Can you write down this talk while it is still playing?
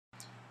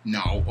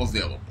Now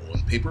available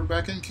in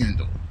paperback and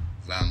Kindle,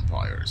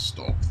 vampires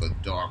stalk the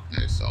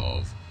darkness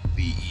of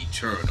the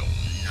Eternal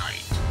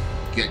Night.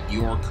 Get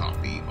your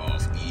copy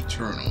of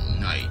Eternal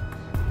Night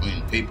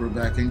in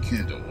paperback and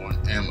Kindle on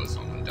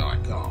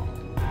Amazon.com.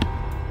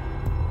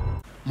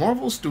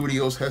 Marvel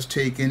Studios has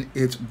taken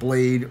its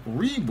Blade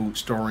reboot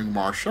starring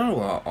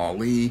Mahershala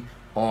Ali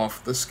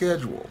off the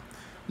schedule.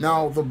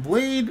 Now, the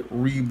Blade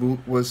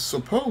reboot was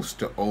supposed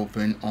to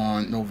open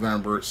on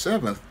November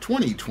 7th,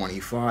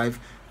 2025.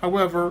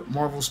 However,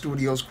 Marvel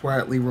Studios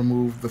quietly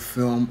removed the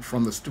film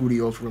from the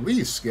studio's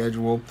release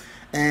schedule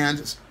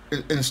and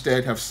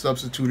instead have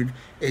substituted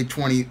a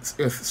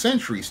 20th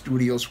Century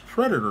Studios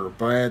Predator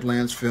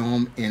Badlands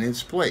film in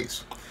its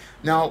place.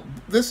 Now,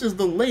 this is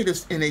the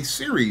latest in a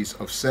series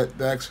of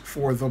setbacks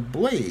for the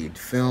Blade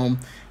film,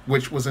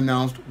 which was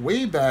announced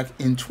way back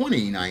in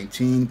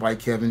 2019 by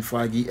Kevin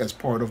Feige as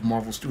part of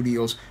Marvel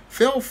Studios'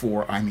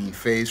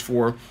 Phase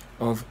 4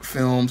 of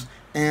films,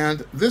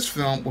 and this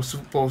film was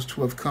supposed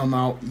to have come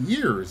out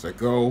years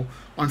ago.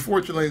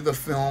 Unfortunately, the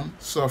film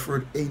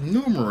suffered a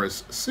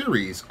numerous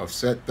series of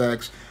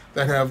setbacks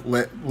that have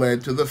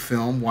led to the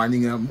film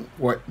winding up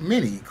what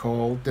many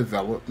call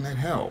development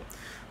hell.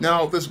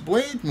 Now, this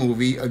Blade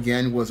movie,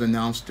 again, was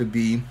announced to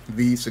be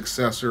the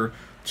successor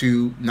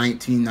to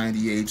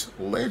 1998's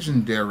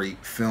legendary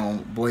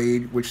film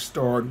Blade, which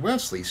starred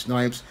Wesley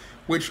Snipes,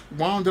 which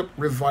wound up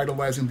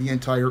revitalizing the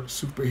entire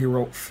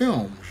superhero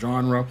film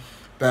genre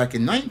back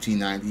in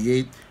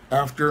 1998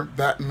 after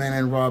Batman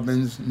and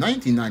Robin's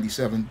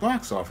 1997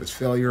 box office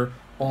failure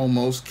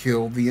almost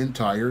killed the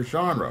entire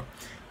genre.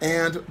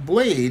 And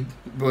Blade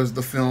was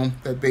the film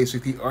that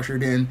basically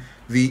ushered in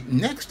the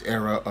next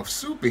era of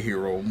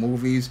superhero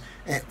movies,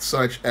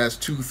 such as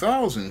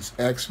 2000's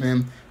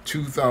X-Men,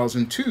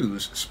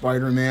 2002's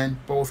Spider-Man,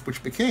 both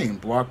which became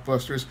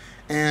blockbusters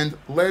and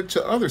led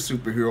to other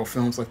superhero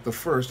films like the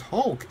first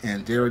Hulk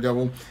and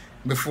Daredevil,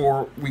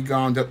 before we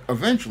wound up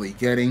eventually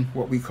getting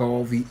what we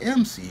call the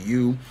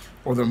MCU,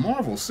 or the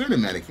Marvel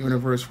Cinematic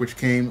Universe, which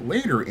came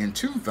later in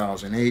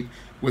 2008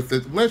 with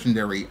the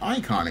legendary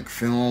iconic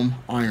film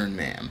Iron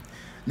Man.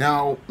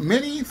 Now,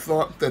 many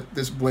thought that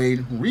this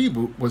Blade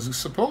reboot was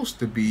supposed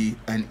to be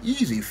an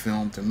easy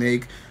film to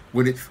make,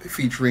 with it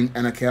featuring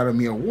an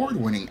Academy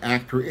Award-winning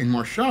actor in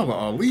Mahershala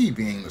Ali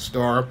being the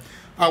star.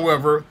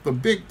 However, the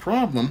big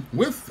problem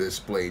with this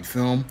Blade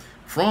film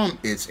from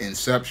its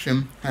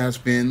inception has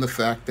been the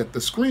fact that the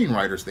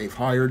screenwriters they've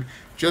hired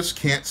just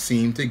can't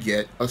seem to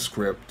get a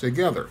script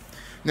together.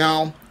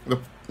 Now,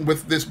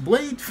 with this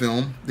Blade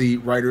film, the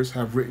writers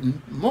have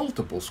written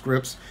multiple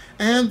scripts,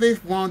 and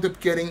they've wound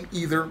up getting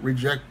either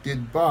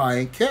rejected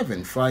by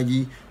Kevin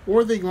Feige,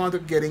 or they wound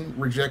up getting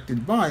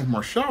rejected by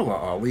Mahershala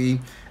Ali,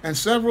 and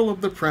several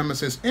of the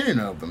premises in and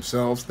of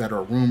themselves that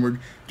are rumored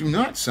do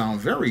not sound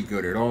very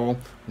good at all.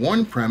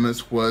 One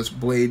premise was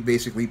Blade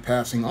basically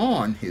passing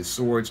on his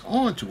swords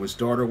on to his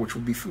daughter, which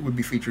would be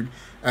featured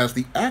as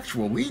the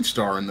actual lead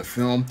star in the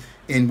film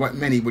in what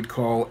many would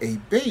call a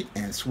bait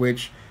and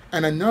switch,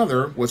 and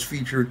another was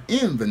featured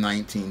in the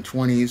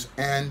 1920s,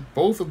 and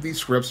both of these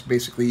scripts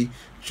basically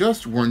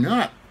just were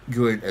not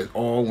good at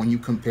all when you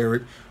compare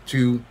it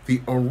to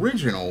the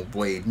original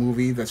Blade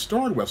movie that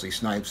starred Wesley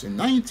Snipes in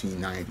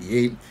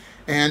 1998.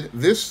 And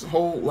this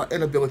whole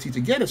inability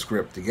to get a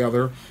script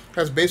together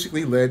has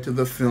basically led to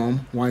the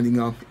film winding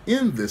up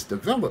in this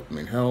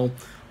development hell,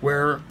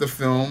 where the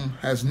film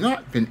has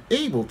not been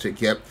able to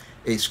get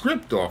a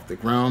script off the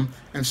ground,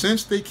 and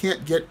since they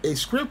can't get a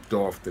script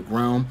off the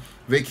ground,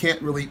 they can't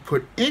really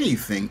put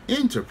anything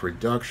into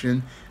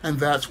production, and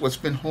that's what's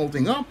been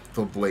holding up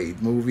the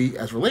Blade movie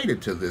as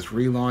related to this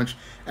relaunch.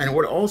 And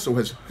what also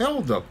has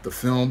held up the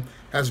film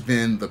has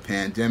been the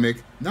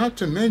pandemic, not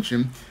to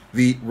mention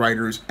the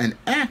writers and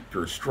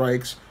actors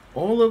strikes.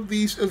 All of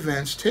these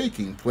events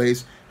taking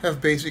place have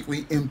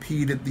basically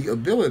impeded the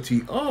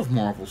ability of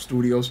Marvel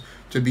Studios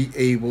to be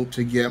able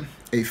to get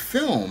a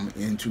film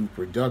into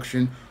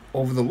production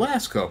over the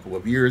last couple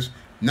of years,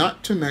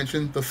 not to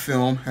mention the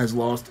film has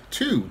lost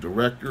two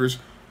directors,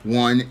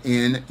 one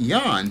in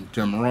Jan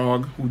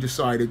Demirog, who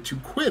decided to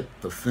quit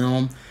the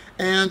film,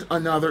 and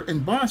another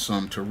in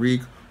Bassam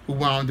Tariq, who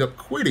wound up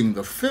quitting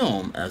the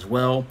film as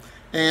well.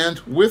 And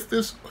with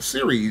this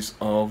series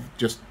of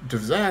just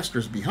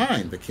disasters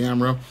behind the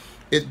camera,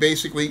 it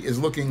basically is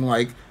looking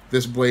like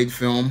this Blade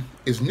film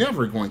is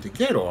never going to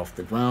get off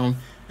the ground,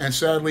 and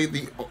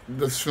sadly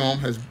this film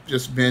has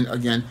just been,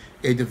 again,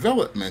 a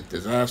development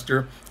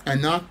disaster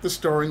and not the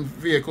starring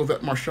vehicle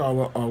that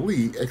Mahershala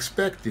Ali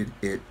expected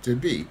it to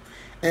be.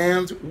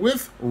 And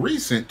with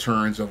recent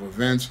turns of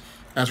events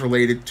as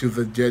related to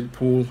the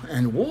Deadpool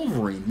and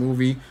Wolverine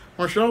movie,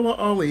 Mahershala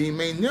Ali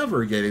may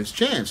never get his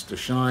chance to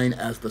shine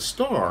as the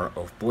star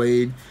of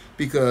Blade,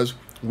 because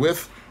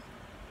with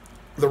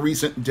the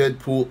recent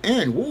Deadpool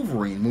and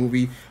Wolverine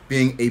movie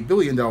being a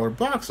billion-dollar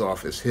box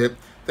office hit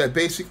that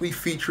basically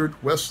featured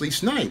Wesley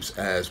Snipes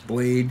as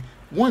Blade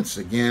once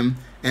again,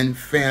 and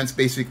fans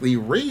basically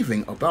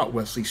raving about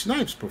Wesley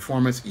Snipes'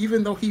 performance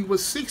even though he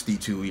was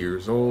 62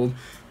 years old,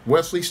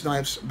 Wesley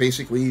Snipes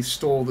basically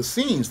stole the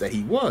scenes that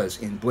he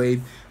was in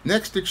Blade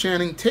next to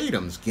Channing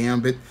Tatum's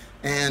Gambit,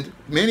 and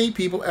many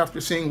people,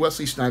 after seeing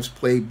Wesley Snipes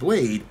play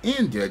Blade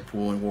in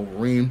Deadpool and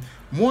Wolverine,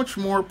 much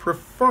more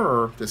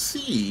prefer to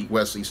see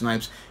Wesley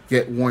Snipes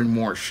get one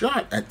more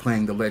shot at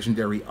playing the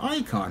legendary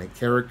iconic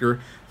character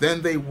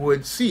than they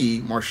would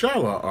see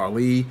Mahershala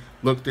Ali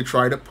look to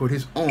try to put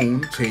his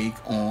own take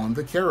on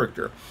the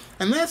character.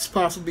 And that's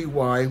possibly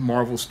why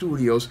Marvel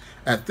Studios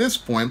at this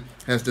point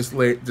has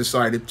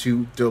decided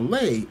to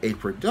delay a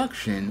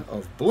production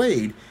of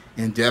Blade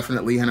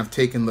indefinitely and have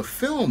taken the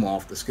film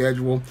off the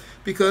schedule,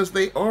 because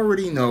they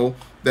already know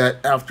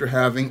that after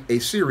having a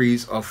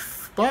series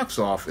of box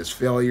office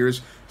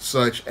failures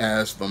such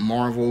as The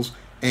Marvels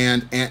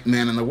and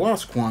Ant-Man and the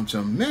Wasp: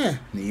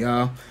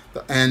 Quantumania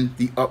and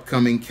the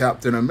upcoming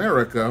Captain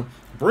America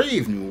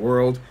Brave New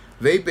World,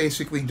 they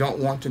basically don't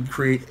want to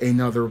create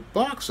another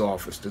box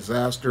office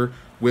disaster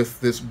with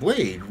this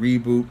Blade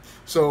reboot.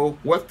 So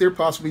what they're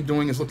possibly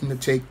doing is looking to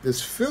take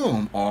this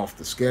film off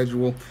the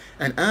schedule.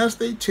 And as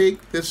they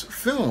take this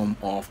film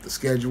off the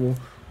schedule,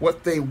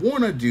 what they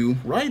want to do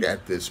right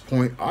at this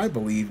point, I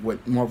believe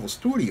what Marvel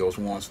Studios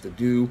wants to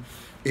do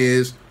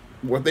is,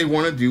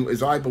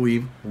 I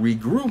believe,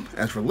 regroup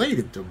as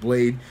related to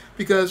Blade,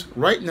 because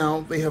right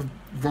now they have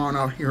gone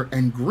out here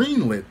and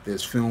greenlit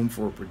this film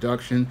for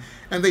production,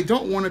 and they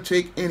don't want to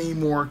take any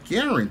more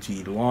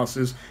guaranteed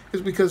losses, is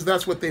because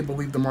that's what they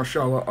believe the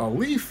Mahershala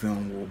Ali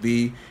film will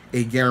be,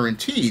 a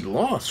guaranteed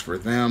loss for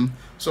them.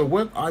 So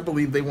what I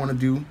believe they want to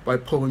do by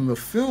pulling the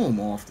film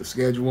off the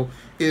schedule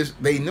is,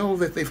 they know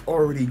that they've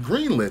already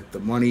greenlit the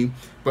money,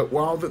 but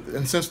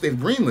since they've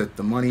greenlit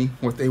the money,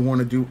 what they want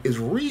to do is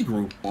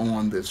regroup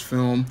on this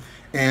film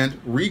and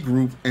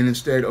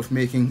instead of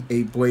making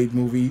a Blade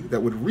movie that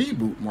would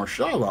reboot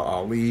Mahershala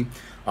Ali,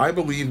 I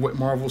believe what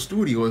Marvel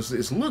Studios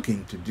is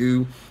looking to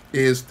do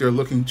is they're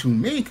looking to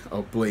make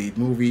a Blade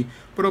movie,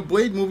 but a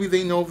Blade movie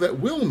they know that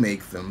will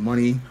make them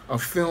money, a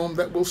film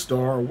that will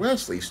star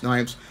Wesley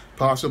Snipes,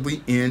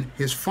 possibly in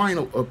his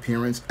final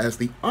appearance as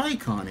the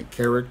iconic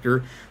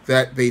character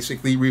that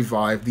basically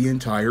revived the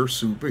entire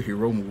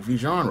superhero movie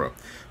genre.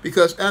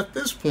 Because at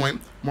this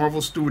point,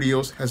 Marvel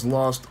Studios has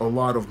lost a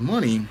lot of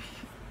money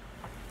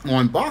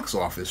on box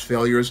office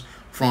failures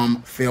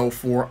from Phase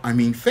 4,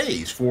 and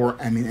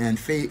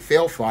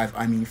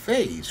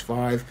Phase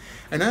 5.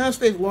 And as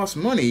they've lost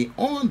money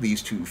on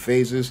these two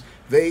phases,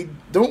 they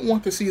don't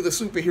want to see the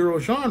superhero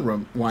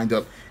genre wind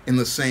up in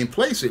the same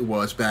place it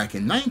was back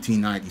in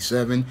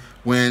 1997,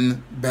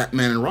 when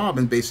Batman and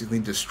Robin basically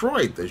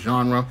destroyed the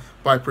genre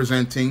by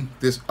presenting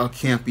a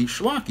campy,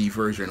 schlocky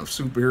version of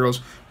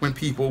superheroes when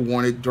people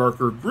wanted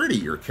darker,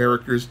 grittier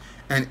characters.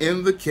 And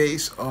in the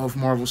case of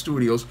Marvel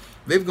Studios,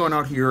 they've gone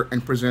out here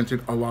and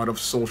presented a lot of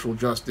social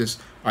justice,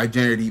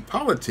 identity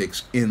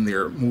politics in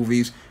their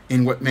movies,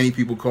 in what many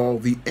people call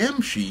the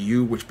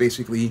MCU, which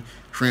basically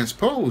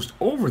transposed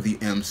over the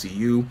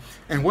MCU.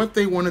 And what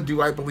they want to do,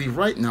 I believe,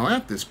 right now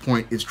at this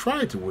point is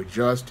try to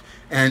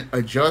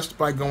adjust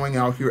by going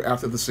out here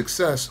after the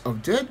success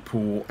of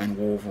Deadpool and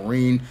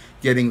Wolverine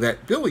getting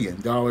that $1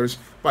 billion,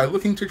 by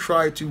looking to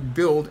try to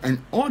build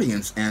an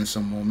audience and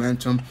some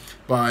momentum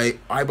by,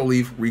 I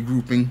believe,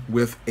 regrouping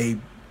with a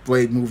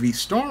Blade movie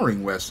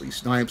starring Wesley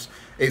Snipes,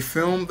 a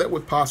film that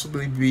would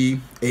possibly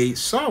be a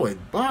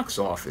solid box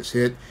office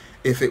hit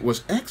if it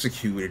was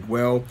executed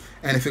well,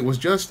 and if it was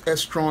just as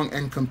strong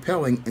and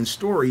compelling in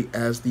story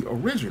as the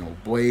original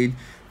Blade,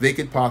 they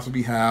could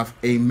possibly have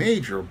a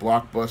major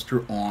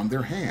blockbuster on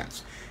their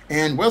hands.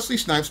 And Wesley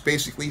Snipes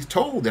basically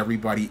told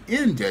everybody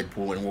in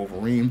Deadpool and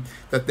Wolverine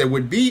that there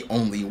would be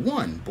only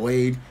one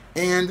Blade,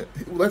 and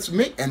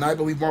I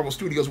believe Marvel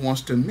Studios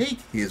wants to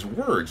make his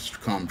words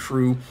come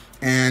true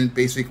and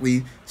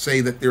basically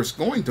say that there's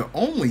going to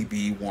only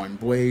be one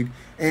Blade,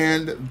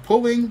 and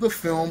pulling the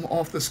film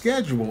off the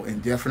schedule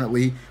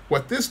indefinitely.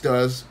 What this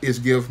does is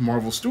give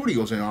Marvel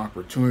Studios an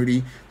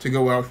opportunity to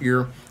go out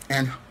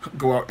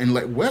and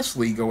let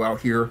Wesley go out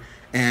here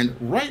and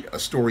write a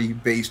story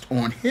based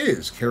on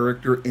his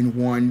character in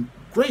one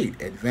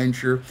great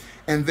adventure,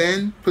 and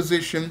then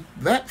position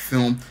that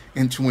film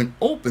into an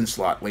open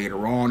slot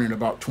later on in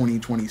about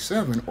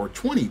 2027 or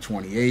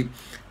 2028,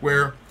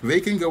 where they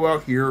can go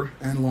out here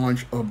and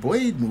launch a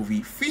Blade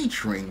movie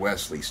featuring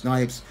Wesley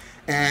Snipes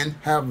and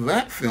have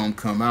that film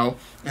come out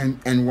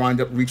and wind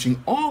up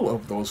reaching all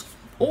of those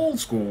old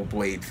school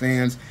Blade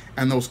fans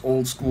and those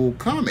old school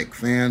comic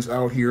fans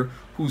out here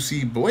who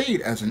see Blade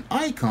as an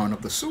icon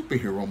of the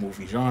superhero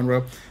movie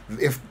genre.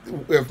 If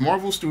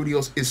Marvel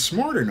Studios is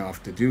smart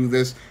enough to do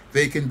this,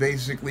 they can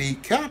basically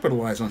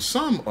capitalize on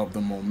some of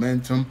the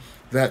momentum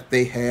that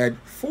they had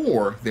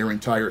for their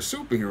entire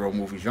superhero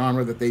movie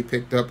genre that they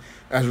picked up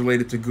as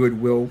related to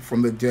goodwill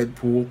from the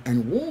Deadpool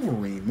and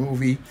Wolverine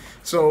movie.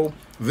 So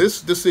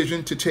This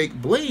decision to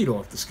take Blade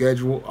off the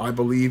schedule, I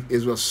believe,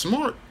 is a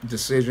smart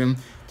decision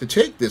to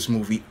take this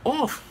movie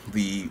off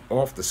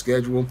the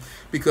schedule,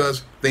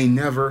 because they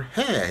never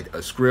had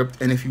a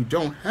script, and if you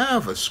don't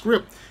have a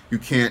script, you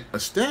can't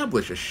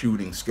establish a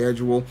shooting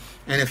schedule,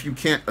 and if you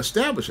can't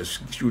establish a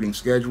shooting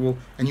schedule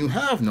and you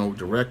have no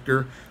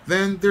director,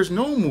 then there's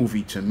no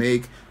movie to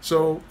make.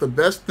 So the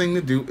best thing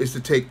to do is to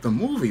take the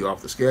movie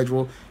off the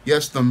schedule.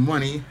 Yes, the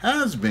money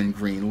has been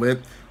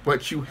greenlit,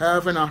 but you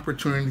have an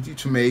opportunity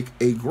to make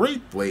a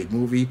great Blade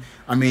movie.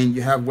 I mean,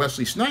 you have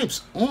Wesley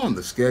Snipes on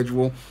the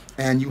schedule,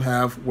 and you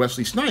have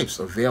Wesley Snipes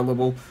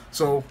available,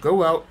 so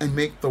go out and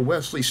make the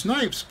Wesley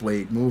Snipes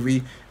Blade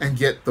movie and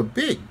get the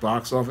big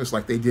box office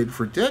like they did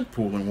for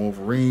Deadpool and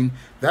Wolverine.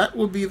 That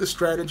would be the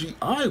strategy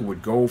I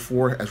would go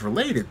for as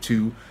related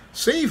to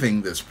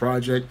saving this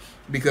project,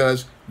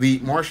 because the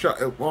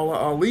Mahershala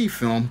Ali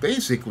film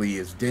basically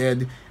is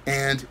dead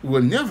and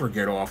will never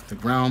get off the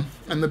ground,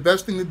 and the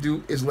best thing to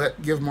do is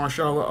give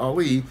Mahershala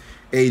Ali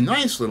a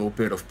nice little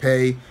bit of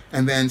pay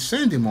and then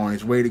send him on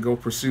his way to go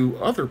pursue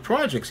other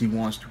projects he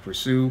wants to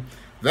pursue.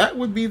 That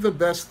would be the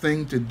best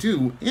thing to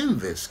do in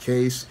this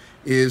case,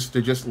 is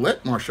to just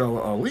let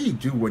Mahershala Ali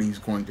do what he's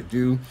going to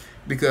do,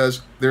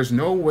 because there's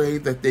no way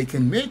that they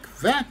can make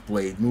that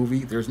Blade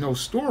movie. There's no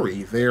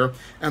story there,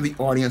 and the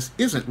audience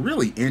isn't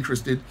really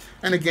interested.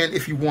 And again,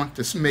 if you want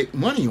to make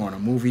money on a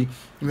movie,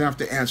 you have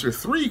to answer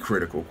 3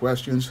 critical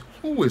questions.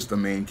 Who is the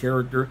main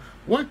character?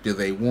 What do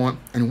they want?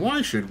 And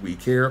why should we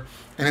care?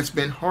 And it's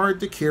been hard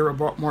to care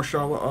about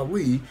Mahershala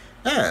Ali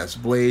as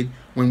Blade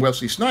when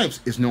Wesley Snipes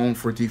is known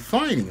for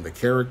defining the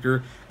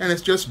character, and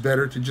it's just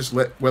better to just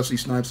let Wesley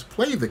Snipes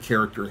play the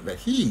character that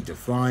he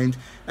defined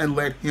and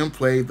let him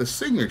play the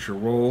signature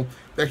role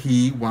that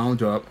he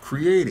wound up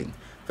creating.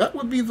 That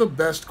would be the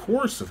best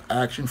course of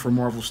action for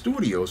Marvel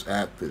Studios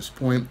at this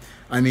point.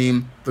 I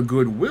mean, the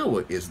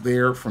goodwill is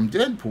there from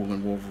Deadpool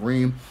and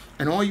Wolverine,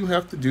 and all you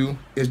have to do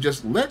is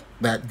just let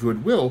that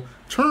goodwill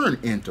turn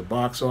into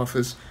box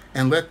office,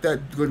 and let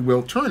that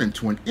goodwill turn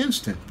into an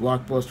instant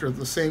blockbuster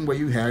the same way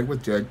you had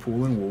with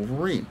Deadpool and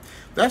Wolverine.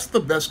 That's the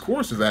best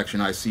course of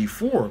action I see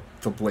for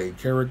the Blade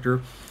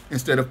character,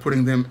 instead of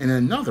putting them in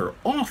another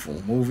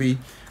awful movie.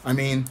 I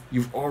mean,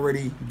 you've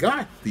already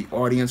got the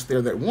audience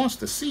there that wants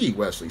to see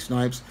Wesley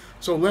Snipes,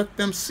 so let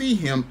them see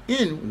him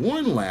in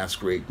one last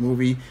great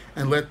movie,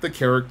 and let the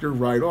character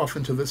ride off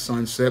into the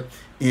sunset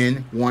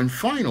in one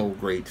final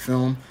great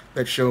film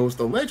that shows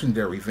the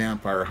legendary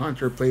vampire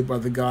hunter played by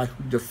the guy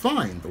who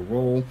defined the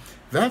role.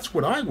 That's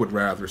what I would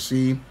rather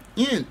see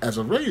as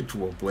a rated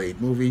to a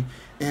Blade movie,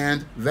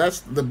 and that's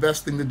the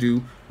best thing to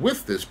do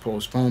with this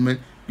postponement.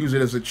 Use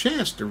it as a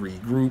chance to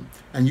regroup,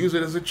 and use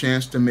it as a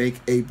chance to make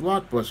a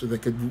blockbuster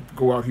that could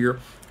go out here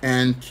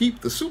and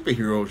keep the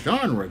superhero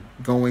genre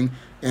going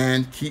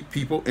and keep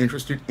people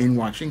interested in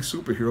watching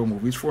superhero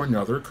movies for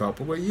another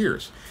couple of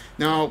years.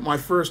 Now, my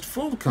first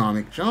full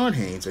comic, John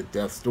Haynes at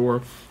Death's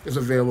Door, is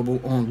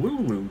available on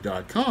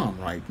Lulu.com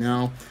right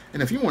now,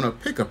 and if you want to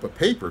pick up a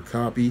paper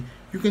copy,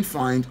 you can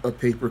find a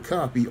paper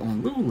copy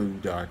on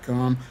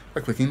Lulu.com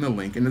by clicking the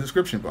link in the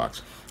description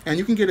box. And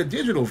you can get a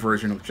digital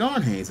version of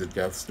John Haynes at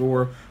Death's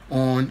Door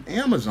on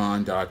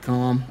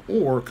Amazon.com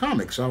or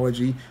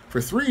Comixology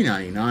for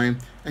 $3.99.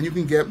 And you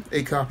can get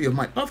a copy of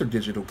my other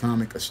digital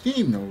comic,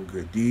 Esteem No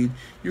Good Deed.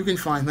 You can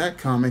find that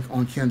comic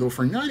on Kindle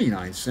for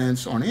 99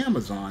 cents on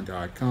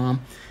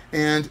Amazon.com.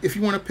 And if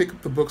you want to pick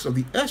up the books of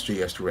the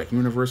SJS Direct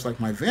Universe, like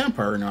my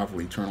vampire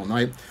novel, Eternal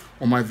Night,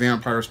 or my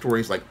vampire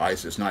stories like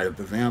Isis, Night of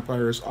the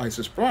Vampires,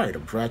 Isis, Bride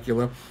of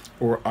Dracula,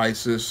 or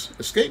Isis,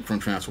 Escape from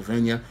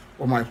Transylvania,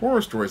 or my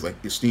horror stories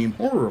like Esteem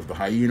Horror of the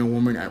Hyena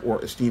Woman, or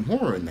Esteem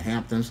Horror in the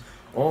Hamptons,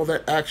 all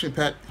that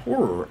action-packed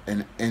horror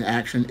and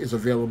action is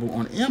available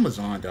on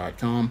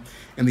Amazon.com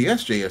and the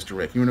SJS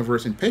Direct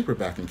Universe in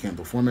paperback and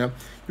Kindle format.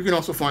 You can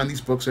also find these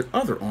books at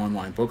other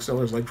online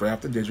booksellers like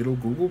Drafted Digital,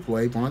 Google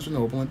Play, Barnes &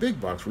 Noble, and big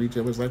box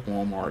retailers like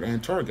Walmart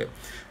and Target.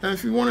 And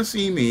if you want to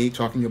see me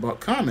talking about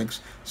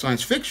comics,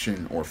 science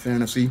fiction, or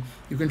fantasy,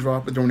 you can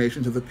drop a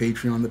donation to the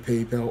Patreon, the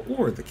PayPal,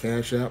 or the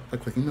Cash App by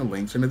clicking the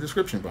links in the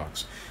description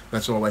box.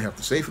 That's all I have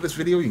to say for this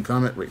video. You can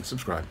comment, rate, and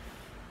subscribe.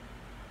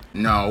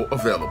 Now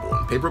available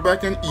in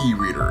paperback and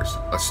e-readers,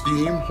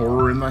 Esteem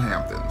Horror in the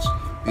Hamptons.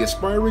 The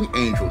aspiring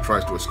angel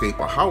tries to escape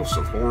a house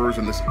of horrors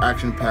in this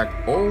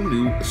action-packed,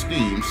 all-new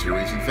Esteem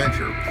series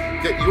adventure.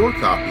 Get your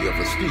copy of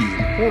Esteem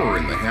Horror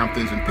in the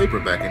Hamptons in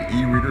paperback and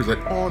e-readers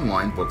at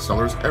online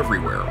booksellers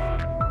everywhere.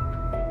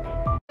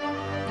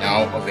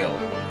 Now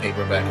available in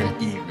paperback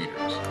and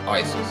e-readers,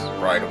 Isis,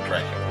 Bride of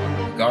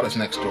Dracula. The Goddess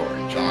Next Door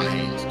and John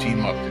Haynes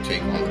team up to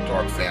take on the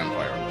dark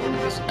vampire lord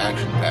of this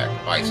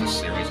action-packed Isis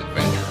series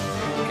adventure.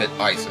 Get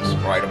Isis,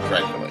 Bride of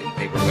Dracula in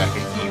paperback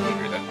and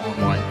e-readers at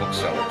online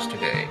booksellers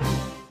today.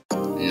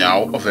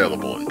 Now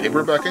available in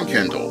paperback and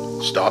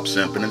Kindle, Stop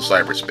Simping in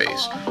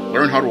Cyberspace.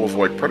 Learn how to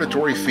avoid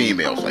predatory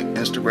females like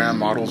Instagram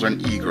models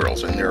and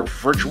e-girls in their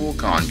virtual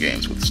con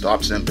games with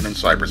Stop Simping in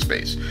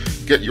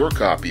Cyberspace. Get your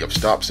copy of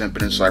Stop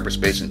Simping in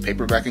Cyberspace in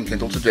paperback and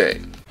Kindle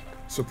today.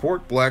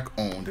 Support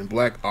Black-owned and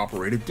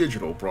Black-operated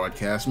digital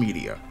broadcast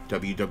media.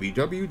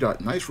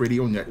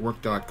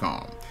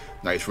 www.niceradionetwork.com.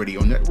 Nice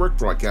Radio Network,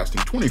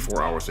 broadcasting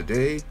 24 hours a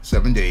day,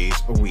 7 days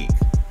a week.